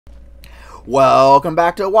Welcome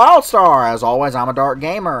back to WildStar. As always, I'm a dark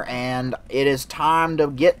gamer, and it is time to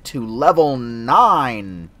get to level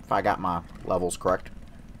 9. If I got my levels correct.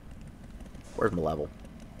 Where's my level?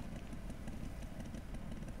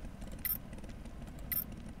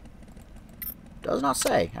 Does not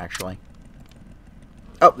say, actually.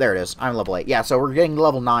 Oh, there it is. I'm level 8. Yeah, so we're getting to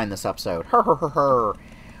level 9 this episode.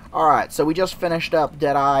 Alright, so we just finished up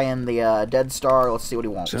Deadeye and the Dead Star. Let's see what he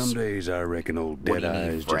wants. Some days I reckon old Deadeye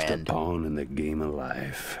is just a pawn in the game of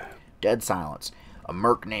life. Dead silence. A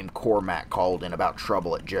merc named Cormac called in about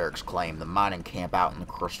trouble at Jarek's claim, the mining camp out in the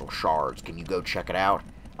Crystal Shards. Can you go check it out?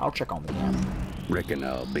 I'll check on the camp. Reckon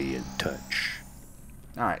I'll be in touch.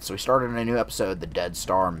 Alright, so we started in a new episode, the Dead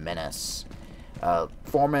Star Menace.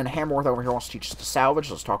 Foreman Hammerworth over here wants to teach us to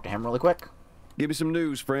salvage. Let's talk to him really quick. Give me some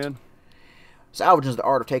news, friend. Salvaging is the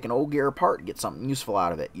art of taking old gear apart and get something useful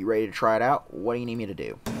out of it. You ready to try it out? What do you need me to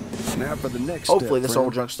do? Now for the next Hopefully step, this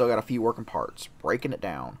old junk's still got a few working parts. Breaking it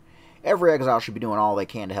down. Every exile should be doing all they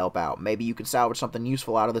can to help out. Maybe you can salvage something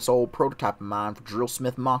useful out of this old prototype of mine for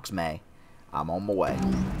Drillsmith Moxmay. I'm on my way.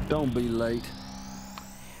 Don't be late.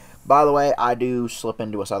 By the way, I do slip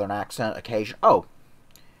into a southern accent occasionally. Oh!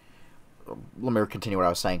 Let me continue what I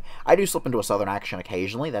was saying. I do slip into a southern accent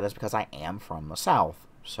occasionally. That is because I am from the south.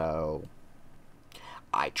 So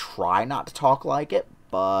I try not to talk like it,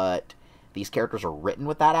 but these characters are written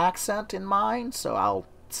with that accent in mind, so I'll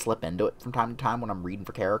slip into it from time to time when I'm reading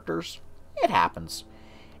for characters. It happens.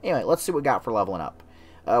 Anyway, let's see what we got for leveling up.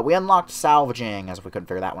 We unlocked salvaging, as if we couldn't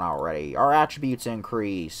figure that one out already. Our attributes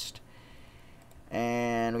increased.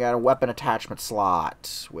 And we got a weapon attachment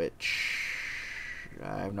slot, which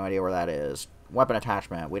I have no idea where that is. Weapon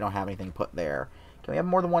attachment, we don't have anything put there. Can we have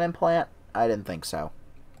more than one implant? I didn't think so.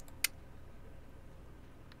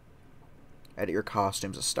 Edit your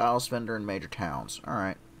costumes, a styles vendor in major towns.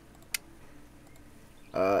 Alright.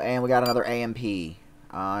 And we got another AMP.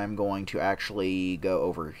 I'm going to actually go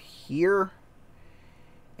over here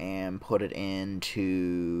and put it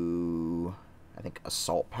into, I think,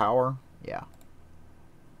 assault power. Yeah. Is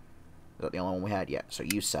that the only one we had? Yeah, so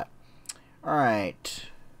use set. Alright.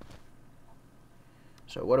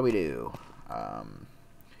 So what do we do?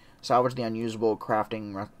 Salvage the unusable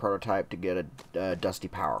crafting prototype to get a dusty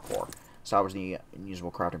power core. Salvage the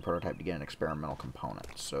unusable crafting prototype to get an experimental component.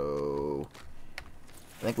 So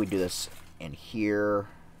I think we do this in here.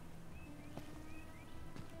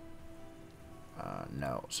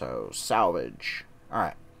 No. So salvage.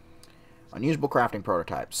 Alright. Unusable crafting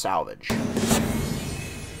prototype. Salvage.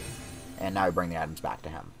 And now we bring the items back to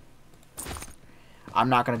him. I'm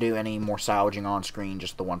not going to do any more salvaging on screen,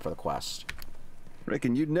 just the one for the quest.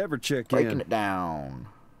 Reckon you'd never check Breaking in. it down.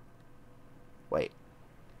 Wait.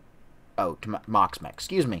 Oh, to Moxmay.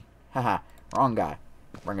 Excuse me. Haha. Wrong guy.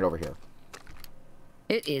 Bring it over here.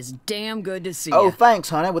 It is damn good to see Oh, ya. thanks,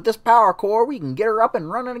 honey. With this power core, we can get her up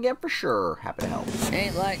and running again for sure. Happy to help.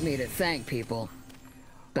 Ain't like me to thank people.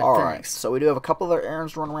 But Alright, thanks. so we do have a couple other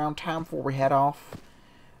errands to run around town before we head off.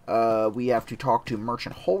 We have to talk to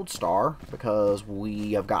Merchant WildStar, because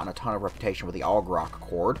we have gotten a ton of reputation with the Algrok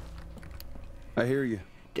Accord. I hear you.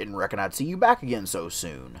 Didn't reckon I'd see you back again so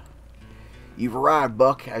soon. You've arrived,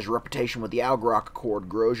 Buck. As your reputation with the Algrok Accord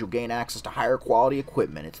grows, you'll gain access to higher quality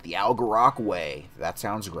equipment. It's the Algrok way. That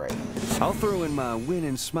sounds great. I'll throw in my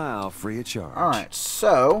winning smile free of charge. Alright,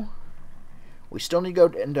 so we still need to go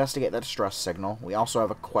to investigate that distress signal. We also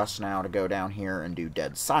have a quest now to go down here and do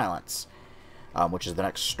Dead Silence, which is the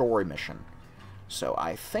next story mission. So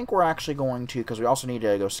I think we're actually going to, because we also need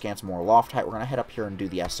to go scan some more loft height, we're going to head up here and do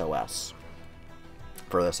the SOS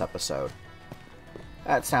for this episode.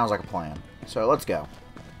 That sounds like a plan. So let's go.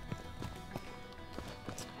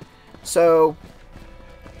 So,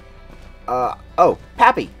 oh,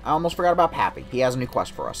 Pappy. I almost forgot about Pappy. He has a new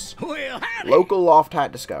quest for us. Well, howdy. Local loft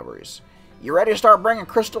height discoveries. You ready to start bringing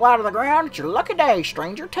crystal out of the ground? It's your lucky day,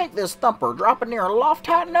 stranger. Take this thumper, drop it near a loft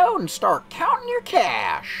height node, and start counting your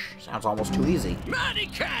cash. Sounds almost too easy. Mighty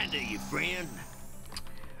kind of you, friend.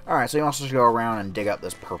 Alright, so he wants us to go around and dig up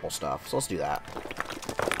this purple stuff. So let's do that.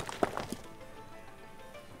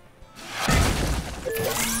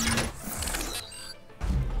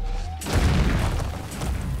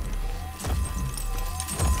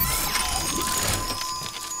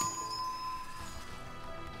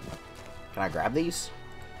 Can I grab these?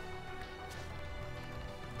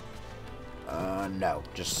 No.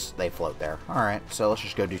 Just, they float there. Alright, so let's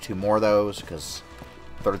just go do 2 more of those, because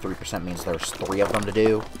 33% means there's 3 of them to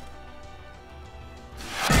do.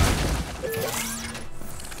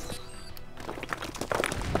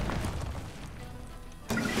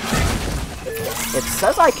 It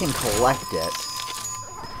says I can collect it.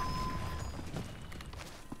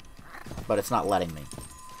 but it's not letting me.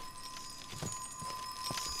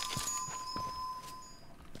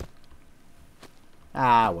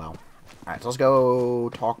 Ah, well. Alright, so let's go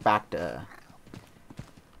talk back to...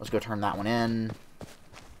 Let's go turn that one in.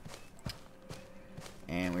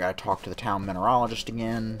 And we gotta talk to the town mineralogist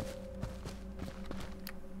again.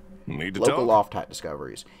 Need to Local talk? Loftyte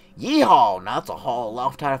discoveries. Yeehaw! Now that's a haul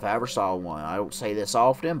of Loftyte if I ever saw one. I don't say this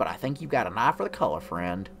often, but I think you've got an eye for the color,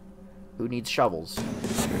 friend. Who needs shovels?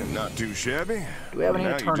 Not too shabby. Do we have any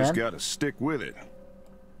Now to you turn just in? gotta stick with it.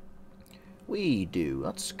 We do.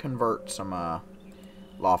 Let's convert some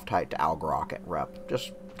Loftyte to Algrock at rep,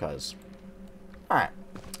 just because. Alright.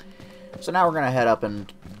 So now we're going to head up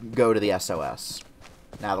and go to the SOS,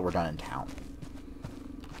 now that we're done in town.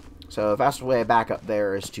 So the fastest way back up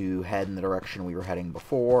there is to head in the direction we were heading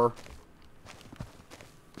before,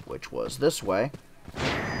 which was this way.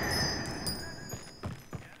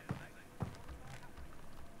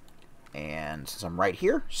 And since I'm right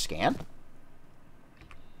here, scan.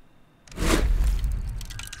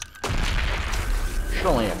 Should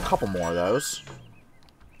only need a couple more of those,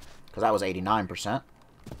 because that was 89%.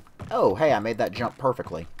 Oh, hey, I made that jump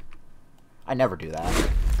perfectly. I never do that.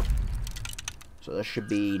 So this should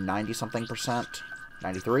be 90-something percent.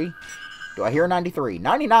 93? Do I hear 93?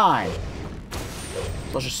 99! So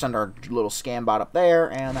let's just send our little scan bot up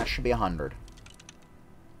there, and that should be 100.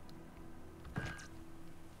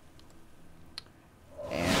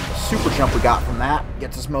 And the super jump we got from that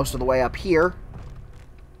gets us most of the way up here.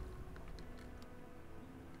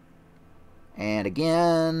 And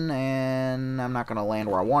again, and I'm not going to land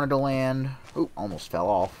where I wanted to land. Ooh, almost fell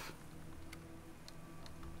off.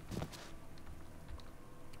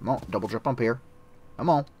 Come on, double jump up here.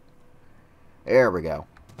 Come on. There we go.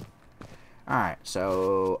 Alright,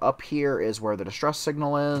 so up here is where the distress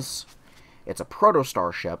signal is. It's a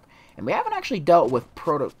Protostar ship. And we haven't actually dealt with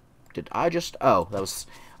Did I just... Oh, that was...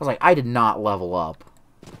 I was like, I did not level up.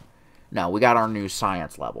 No, we got our new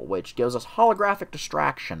science level, which gives us holographic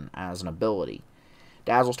distraction as an ability.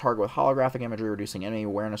 Dazzles target with holographic imagery, reducing enemy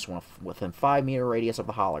awareness within 5-meter radius of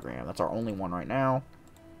the hologram. That's our only one right now.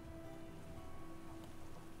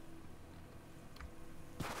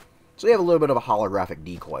 So we have a little bit of a holographic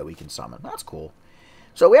decoy we can summon. That's cool.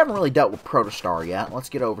 So we haven't really dealt with Protostar yet. Let's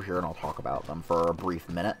get over here and I'll talk about them for a brief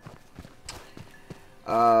minute.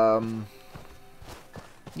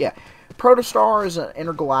 Yeah. Protostar is an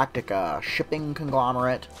intergalactic shipping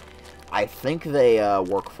conglomerate. I think they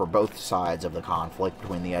work for both sides of the conflict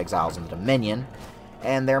between the Exiles and the Dominion.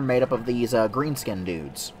 And they're made up of these greenskin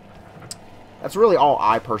dudes. That's really all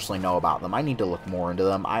I personally know about them. I need to look more into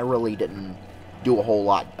them. I really didn't do a whole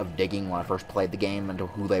lot of digging when I first played the game into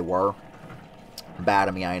who they were. Bad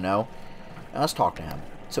of me, I know. Now let's talk to him.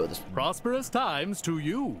 So this prosperous times to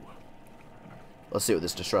you. Let's see what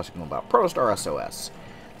this distress signal about. Protostar SOS.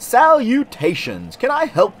 Salutations! Can I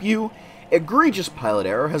help you? Egregious pilot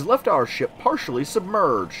error has left our ship partially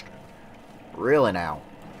submerged. Really now?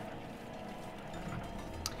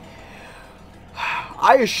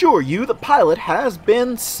 I assure you the pilot has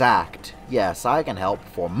been sacked. Yes, I can help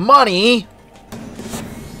for money.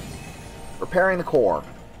 Repairing the core.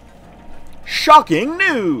 Shocking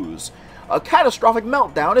news! A catastrophic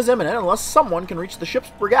meltdown is imminent unless someone can reach the ship's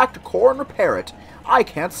reactor core and repair it. I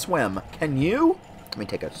can't swim. Can you? Let me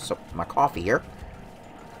take a sip of my coffee here.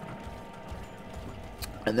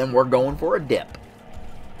 And then we're going for a dip.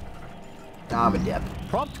 I'm a dip.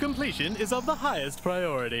 Prompt completion is of the highest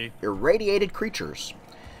priority. Irradiated creatures.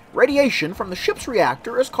 Radiation from the ship's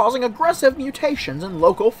reactor is causing aggressive mutations in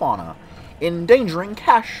local fauna, endangering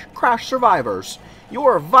crash survivors.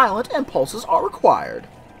 Your violent impulses are required.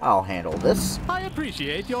 I'll handle this. I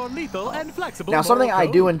appreciate your lethal and flexible. Now, something I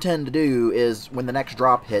code. do intend to do is, when the next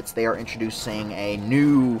drop hits, they are introducing a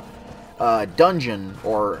new dungeon,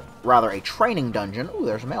 or rather a training dungeon. Ooh,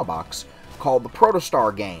 there's a mailbox. Called the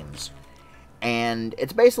Protostar Games. And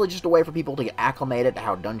it's basically just a way for people to get acclimated to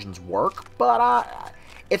how dungeons work, but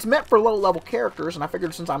it's meant for low-level characters, and I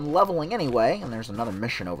figured since I'm leveling anyway, and there's another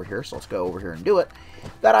mission over here, so let's go over here and do it,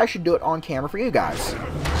 that I should do it on camera for you guys.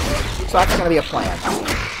 So that's going to be a plan.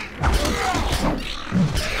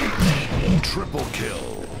 Triple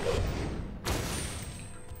kill.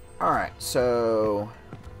 Alright, so...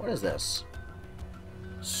 what is this?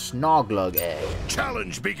 Snoglug egg.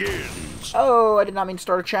 Challenge begins. Oh, I did not mean to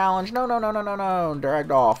start a challenge. No.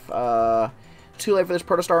 Dragged off. Too late for this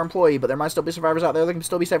Protostar employee, but there might still be survivors out there that can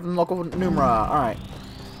still be saved from the local Numera. Alright.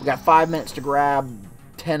 We got 5 minutes to grab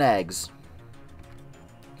 10 eggs.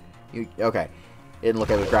 Okay. Didn't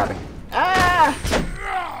look at it grabbing. Ah!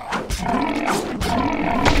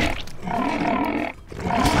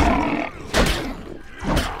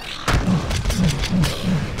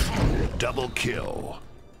 Double kill.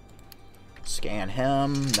 Scan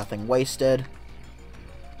him. Nothing wasted.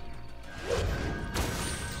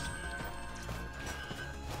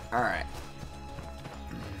 Alright.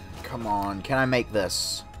 Come on. Can I make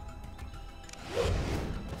this?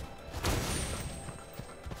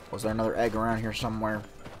 Was there another egg around here somewhere?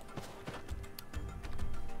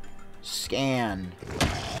 Scan.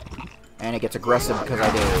 And it gets aggressive because I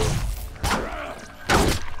do.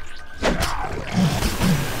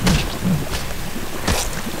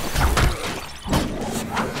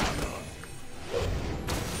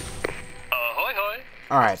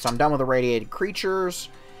 Alright, so I'm done with the radiated creatures.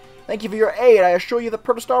 Thank you for your aid. I assure you that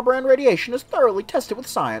Protostar brand radiation is thoroughly tested with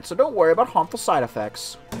science, so don't worry about harmful side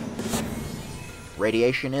effects.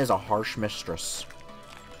 Radiation is a harsh mistress.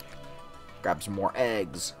 Grab some more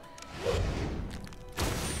eggs.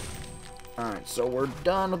 Alright, so we're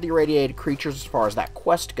done with the irradiated creatures as far as that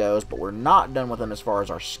quest goes, but we're not done with them as far as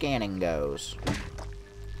our scanning goes.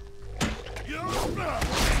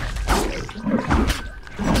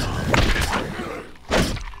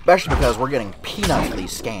 Especially because we're getting peanuts for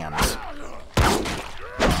these scans.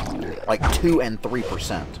 Like 2 and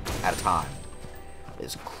 3% at a time.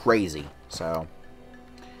 It's crazy. So,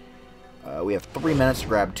 we have 3 minutes to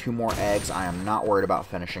grab 2 more eggs. I am not worried about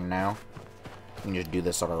finishing now. We can just do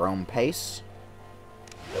this at our own pace.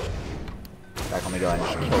 In fact, let me go ahead and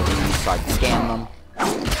just kill these so I can scan them.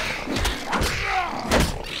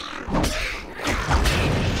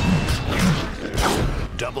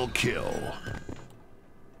 Double kill.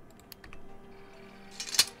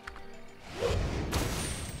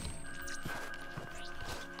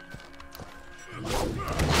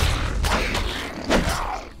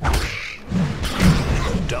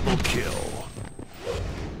 Double kill.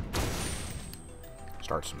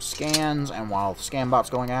 Start some scans, and while the scan bot's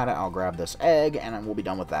going at it, I'll grab this egg, and then we'll be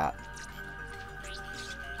done with that.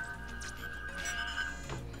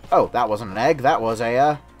 Oh, that wasn't an egg. That was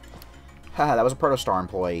a, that was a Protostar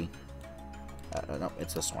employee. No,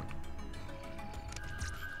 it's this one.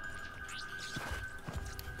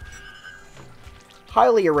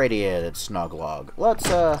 Highly irradiated Snuglug. Let's,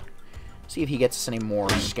 see if he gets us any more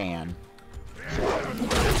scan.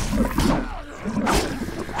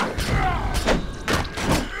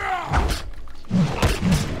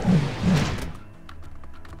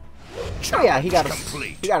 Oh yeah, he got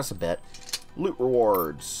us a bit. Loot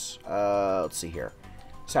rewards. Let's see here.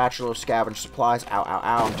 Satchel of scavenged supplies. Ow, ow,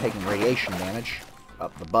 ow. I'm taking radiation damage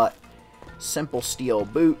up the butt. Simple steel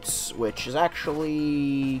boots, which is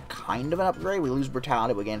actually kind of an upgrade. We lose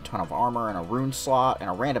brutality, but we gain a ton of armor and a rune slot and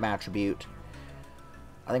a random attribute.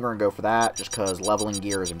 I think we're going to go for that, just because leveling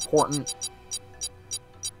gear is important.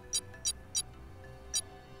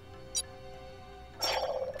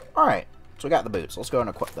 Alright, so we got the boots. Let's go and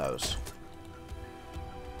equip those.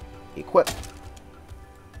 Equip.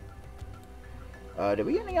 Did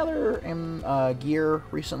we get any other gear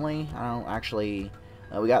recently? I don't actually...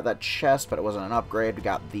 we got that chest, but it wasn't an upgrade. We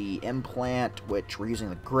got the implant, which we're using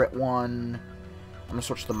the grit one. I'm going to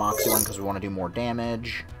switch to the Moxie one because we want to do more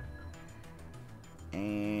damage.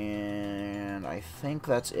 And I think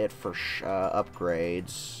that's it for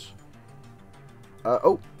upgrades.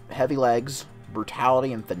 Oh, heavy legs,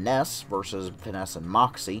 brutality, and finesse versus finesse and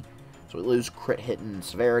moxie. So we lose crit hit and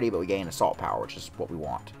severity, but we gain assault power, which is what we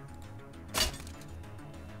want.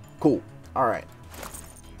 Cool. Alright. So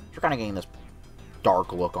we're kind of getting this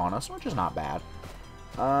dark look on us, which is not bad.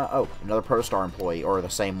 Oh, another Protostar employee, or the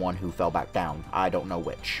same one who fell back down. I don't know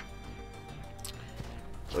which.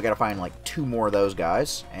 So we gotta find like 2 more of those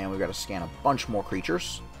guys, and we've got to scan a bunch more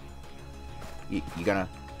creatures. You gonna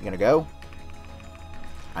go?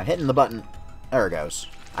 I'm hitting the button. There it goes.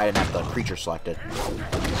 I didn't have the creature selected.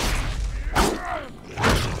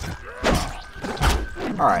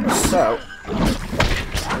 Alright, so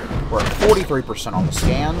we're at 43% on the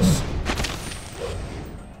scans.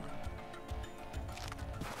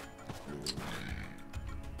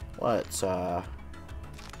 Let's go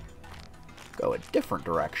a different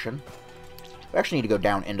direction. We actually need to go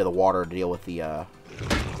down into the water to deal with the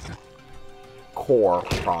core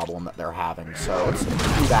problem that they're having. So let's do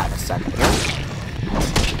that in a second here.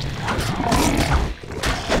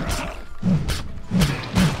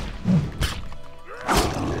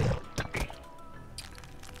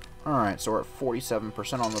 Alright, so we're at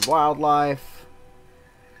 47% on the wildlife.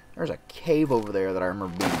 There's a cave over there that I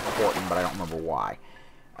remember being important, but I don't remember why.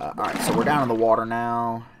 Alright, so we're down in the water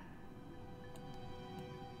now.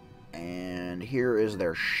 And here is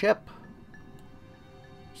their ship.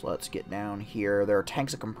 So let's get down here. There are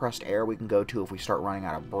tanks of compressed air we can go to if we start running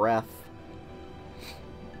out of breath.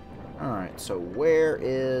 Alright, so where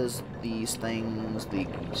is these things? The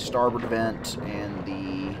starboard vent and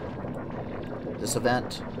this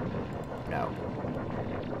event? No.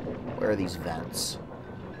 Where are these vents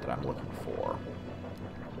that I'm looking for?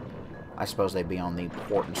 I suppose they'd be on the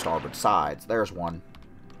port and starboard sides. There's one.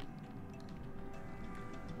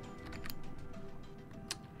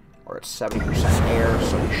 We're at 70% air,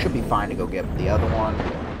 so we should be fine to go get the other one.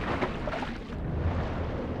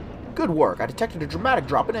 Good work. I detected a dramatic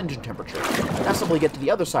drop in engine temperature. Now simply get to the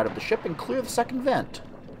other side of the ship and clear the second vent.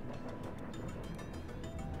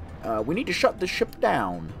 We need to shut this ship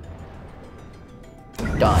down.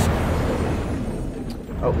 Done.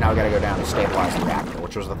 Oh, now we gotta go down and stabilize the reactor,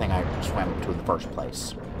 which was the thing I swam to in the first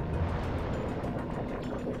place.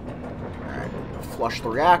 Alright, flush the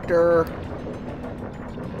reactor.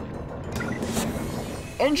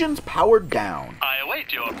 Engines powered down. I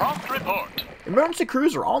await your prompt report. Emergency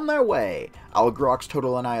crews are on their way. Algrok's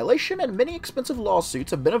total annihilation and many expensive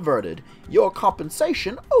lawsuits have been averted. Your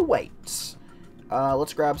compensation awaits.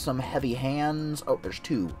 Let's grab some heavy hands. Oh, there's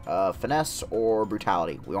two. Finesse or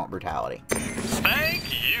brutality. We want brutality. Thank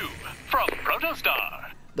you. From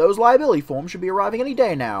Protostar. Those liability forms should be arriving any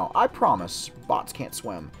day now. I promise. Bots can't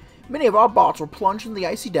swim. Many of our bots were plunged in the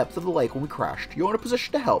icy depths of the lake when we crashed. You're in a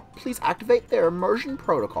position to help. Please activate their immersion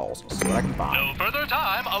protocols. Let's see what I can find. No further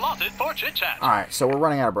time allotted for chit-chat. Alright, so we're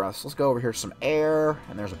running out of breath. So let's go over here some air.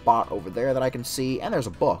 And there's a bot over there that I can see. And there's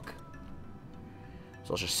a book.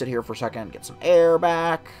 So let's just sit here for a second, get some air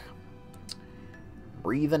back.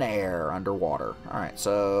 Breathe in air underwater. Alright,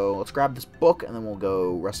 so let's grab this book and then we'll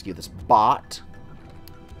go rescue this bot.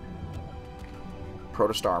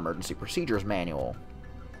 Protostar Emergency Procedures Manual.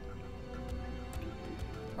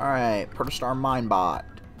 Alright, Protostar Minebot.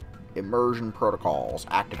 Immersion Protocols.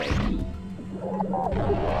 Activate.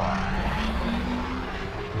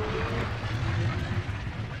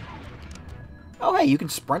 Oh hey, you can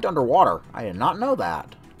sprint underwater. I did not know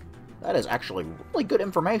that. That is actually really good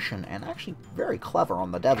information, and actually very clever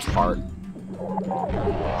on the devs' part.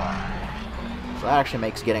 So that actually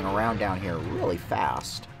makes getting around down here really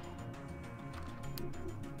fast.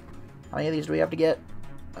 How many of these do we have to get?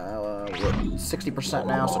 We're at 60%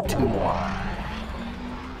 now, so 2 more.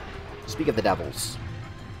 Speak of the devils.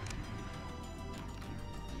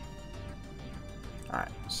 Alright,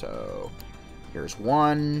 so here's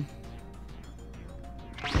 1.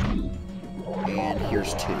 And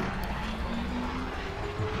here's 2.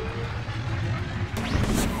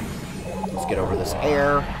 Let's get over this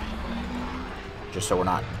air. Just so we're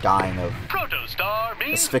not dying of Protostar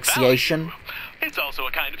means asphyxiation. value. It's also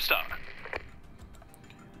a kind of star.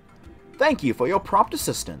 Thank you for your prompt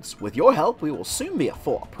assistance. With your help, we will soon be at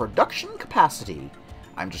full production capacity.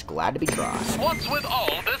 I'm just glad to be dry. What's with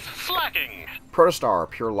all this slacking? Protostar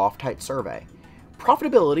Pure Loftite Survey.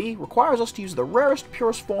 Profitability requires us to use the rarest,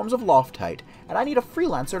 purest forms of Loftite, and I need a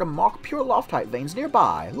freelancer to mark pure Loftite veins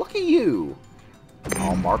nearby. Lucky you!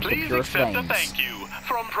 I'll mark the Please purest accept veins. a thank you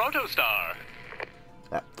from Protostar.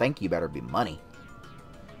 That thank you better be money.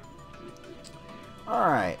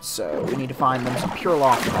 Alright, so we need to find them some pure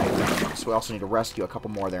Loftite. So we also need to rescue a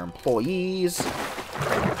couple more of their employees.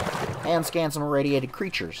 And scan some irradiated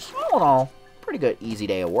creatures. All in all, pretty good, easy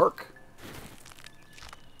day of work.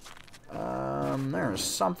 There's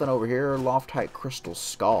something over here. Loftite Crystal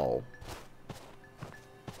Skull.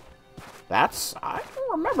 I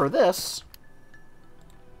don't remember this.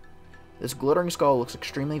 This glittering skull looks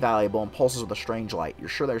extremely valuable and pulses with a strange light. You're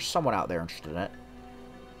sure there's someone out there interested in it?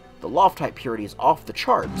 The Loftite purity is off the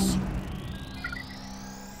charts.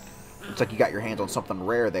 Looks like you got your hands on something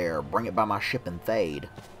rare there. Bring it by my ship in Thade.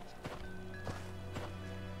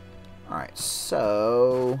 Alright,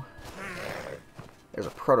 so there's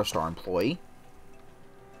a Protostar employee.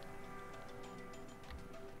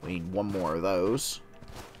 We need 1 more of those.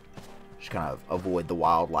 Just kind of avoid the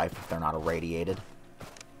wildlife if they're not irradiated.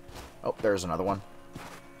 Oh, there's another one.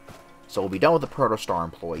 So we'll be done with the Protostar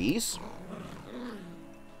employees.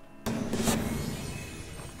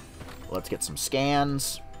 Let's get some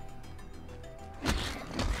scans.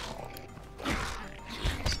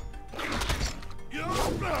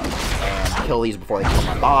 And kill these before they kill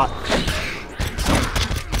my bot.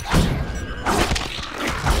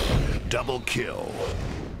 Double kill.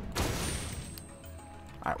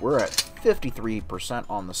 Alright, we're at 53%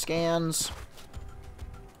 on the scans.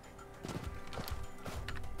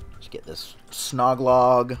 Let's get this snog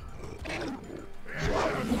log.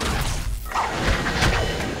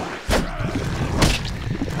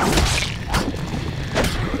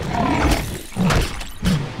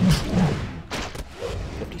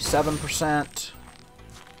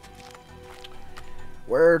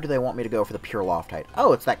 Where do they want me to go for the pure loftite?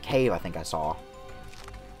 Oh, it's that cave I think I saw.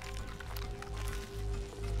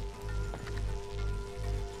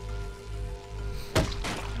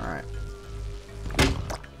 Alright.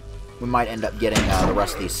 We might end up getting the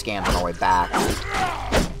rest of these scans on our way back.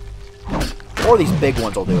 Or these big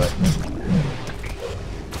ones will do it.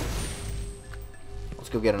 Let's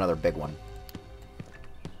go get another big one.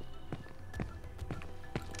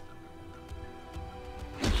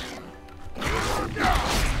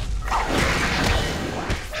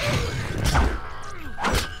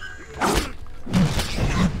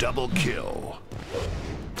 Double kill.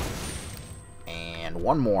 And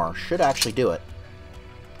one more. Should actually do it.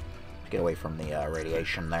 Get away from the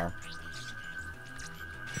radiation there.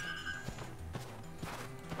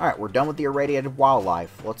 Alright, we're done with the irradiated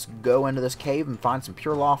wildlife. Let's go into this cave and find some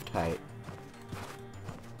pure loftite.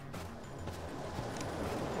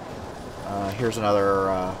 Here's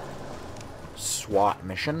another SWAT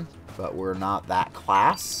mission, but we're not that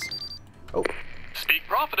class. Oh. Speak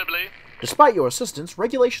profitably. Despite your assistance,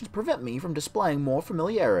 regulations prevent me from displaying more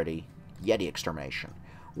familiarity. Yeti extermination.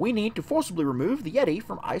 We need to forcibly remove the Yeti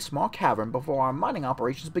from Ice Maw Cavern before our mining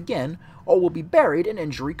operations begin, or we'll be buried in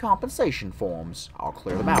injury compensation forms. I'll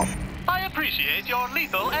clear them out. I appreciate your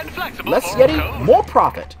lethal and flexible Less moral Yeti, code. more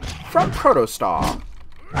profit. From Protostar.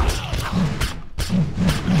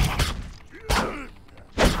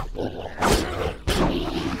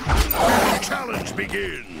 Challenge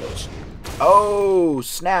begins. Oh,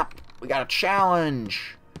 snap. We got a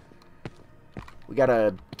challenge. We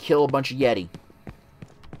gotta kill a bunch of Yeti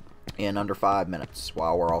in under 5 minutes,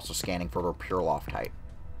 while we're also scanning for pure loftite.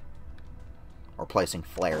 Or placing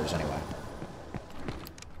flares, anyway.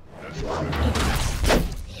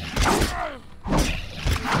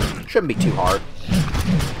 Shouldn't be too hard.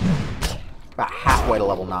 About halfway to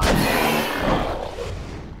level 9.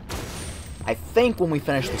 I think when we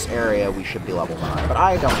finish this area, we should be level 9, but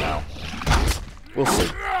I don't know. We'll see.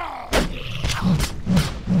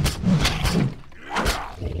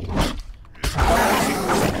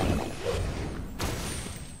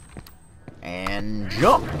 And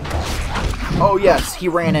jump! Oh yes, he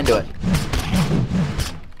ran into it.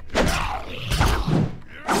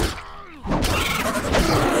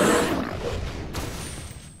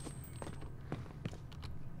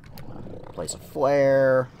 Place a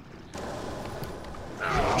flare.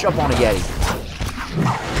 Jump on a Yeti.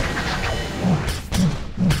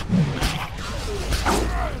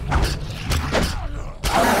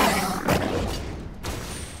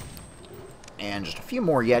 And just a few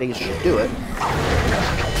more Yetis should do it.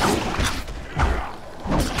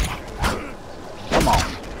 Come on.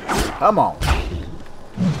 Come on.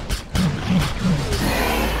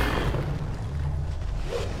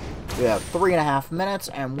 We have 3.5 minutes,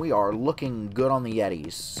 and we are looking good on the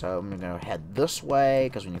Yetis. So I'm going to head this way,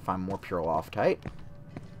 because we need to find more pure loftite.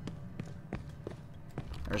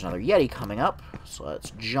 There's another Yeti coming up, so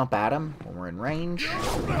let's jump at him when we're in range.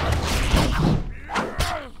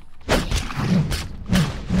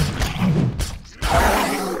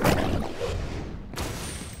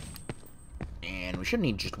 And we should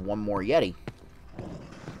need just one more Yeti.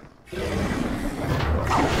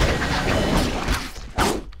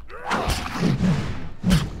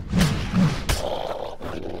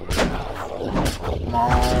 Come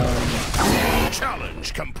on.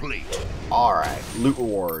 Challenge complete. Alright, loot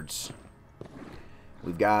rewards.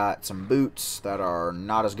 We've got some boots that are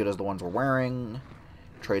not as good as the ones we're wearing.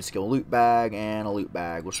 Trade skill loot bag, and a loot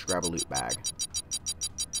bag. Let's grab a loot bag.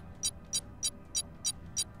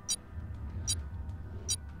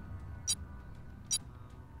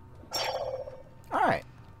 Alright.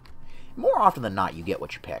 More often than not, you get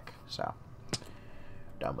what you pick. So,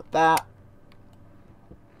 done with that.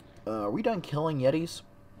 Are we done killing Yetis?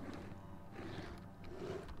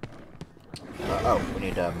 Oh, we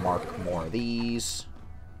need to mark more of these.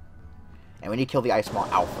 And we need to kill the Ice Maw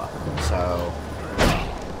Alpha. So,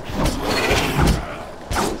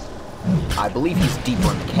 I believe he's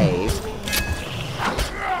deeper in the cave.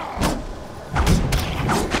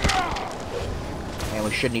 And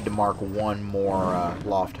we should need to mark one more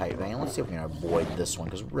loftite vein. Let's see if we can avoid this one,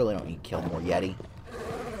 because we really don't need to kill more Yeti.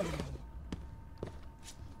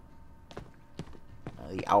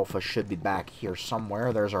 The Alpha should be back here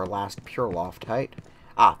somewhere. There's our last pure loftite.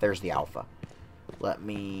 Ah, there's the Alpha. Let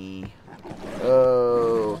me...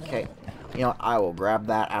 Okay. You know what? I will grab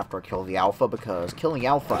that after I kill the Alpha, because killing the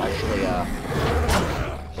Alpha actually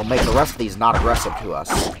will make the rest of these not aggressive to us.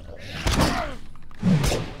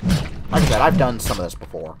 Like I said, I've done some of this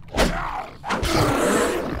before.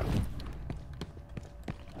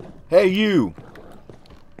 Hey, you!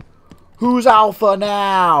 Who's Alpha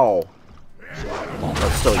now? Well,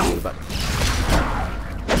 it's still you, but...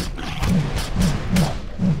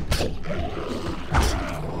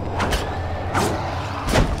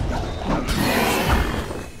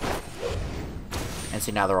 And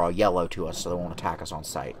see, now they're all yellow to us, so they won't attack us on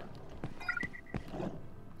sight.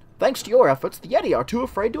 Thanks to your efforts, the Yeti are too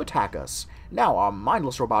afraid to attack us. Now our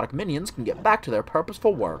mindless robotic minions can get back to their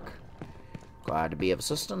purposeful work. Glad to be of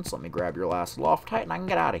assistance. Let me grab your last Loftite and I can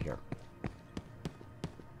get out of here.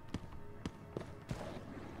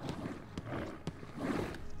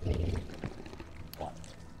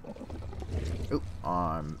 Oop,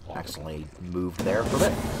 I'm accidentally moved there for a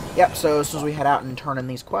bit. Yep, so as soon as we head out and turn in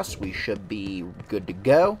these quests, we should be good to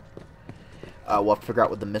go. We'll have to figure out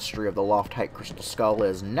what the mystery of the Loftite Crystal Skull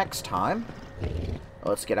is next time.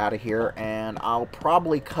 Let's get out of here, and I'll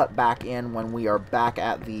probably cut back in when we are back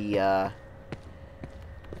at the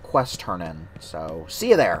quest turn-in. So,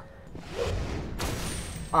 see you there.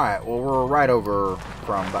 Alright, well, we're right over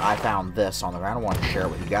from, but I found this on the ground. I wanted to share it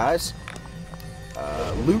with you guys.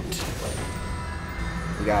 Loot.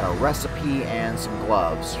 We got a recipe and some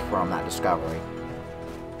gloves from that discovery.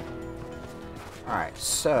 Alright,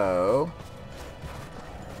 so...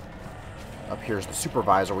 up here's the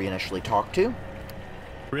supervisor we initially talked to.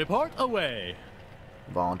 Report away.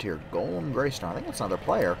 Volunteer Golem Greystone. I think that's another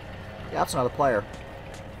player. Yeah, that's another player.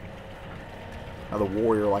 Another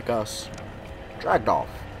warrior like us. Dragged off.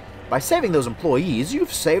 By saving those employees,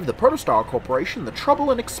 you've saved the Protostar Corporation the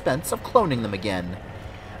trouble and expense of cloning them again.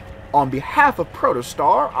 On behalf of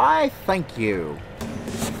Protostar, I thank you.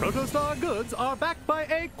 Protostar goods are backed by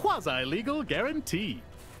a quasi-legal guarantee.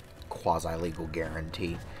 Quasi-legal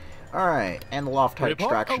guarantee. Alright, and the Loftite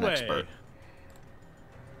extraction expert.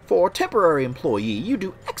 For temporary employee, you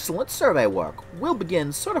do excellent survey work. We'll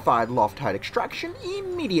begin certified Loftite extraction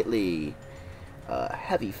immediately.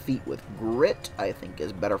 Heavy feet with grit, I think,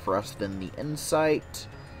 is better for us than the insight.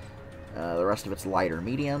 The rest of it's lighter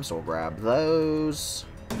medium, so we'll grab those.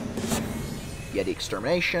 Yeti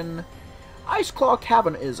extermination. Ice Claw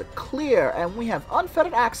Cavern is clear, and we have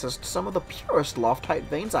unfettered access to some of the purest Loftite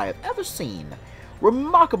veins I have ever seen.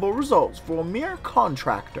 Remarkable results for a mere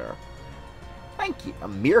contractor. Thank you. A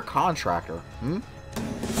mere contractor,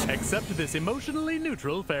 Accept this emotionally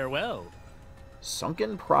neutral farewell.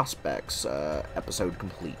 Sunken Prospects, episode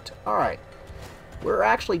complete. Alright. We're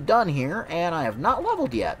actually done here, and I have not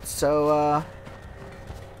leveled yet, so,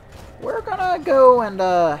 we're gonna go and,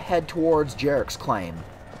 head towards Jarek's claim.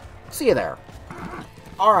 See you there.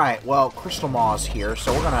 Alright, well, Crystal Maw's here,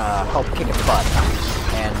 so we're gonna help kick its butt.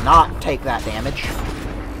 And not take that damage.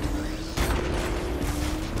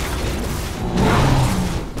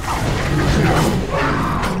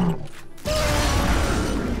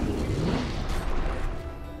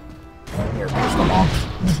 Here, Crystal Maw.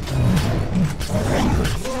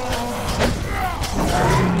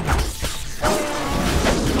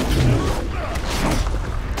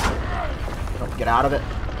 Don't get out of it.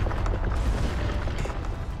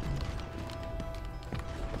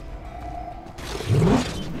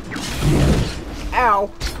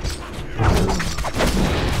 Ow!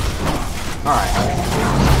 Alright.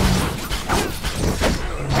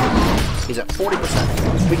 He's at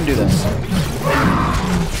 40%. We can do this.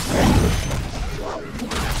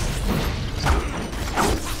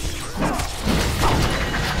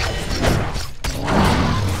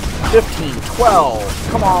 $15,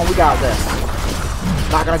 $12. Come on, we got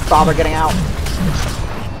this. Not gonna bother getting out.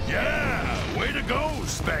 Yeah, way to go,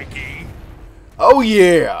 Spanky. Oh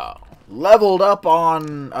yeah! Leveled up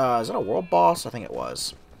on, is that a world boss? I think it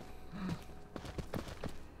was.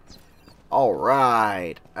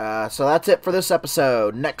 Alright, so that's it for this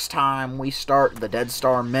episode. Next time we start the Dead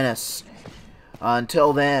Star Menace.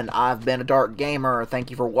 Until then, I've been a Dark Gamer. Thank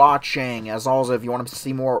you for watching. As always, if you want to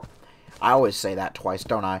see more... I always say that twice,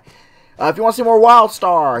 don't I? If you want to see more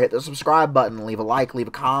WildStar, hit the subscribe button, leave a like, leave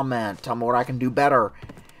a comment, tell me what I can do better.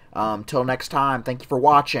 Till next time, thank you for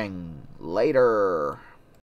watching. Later.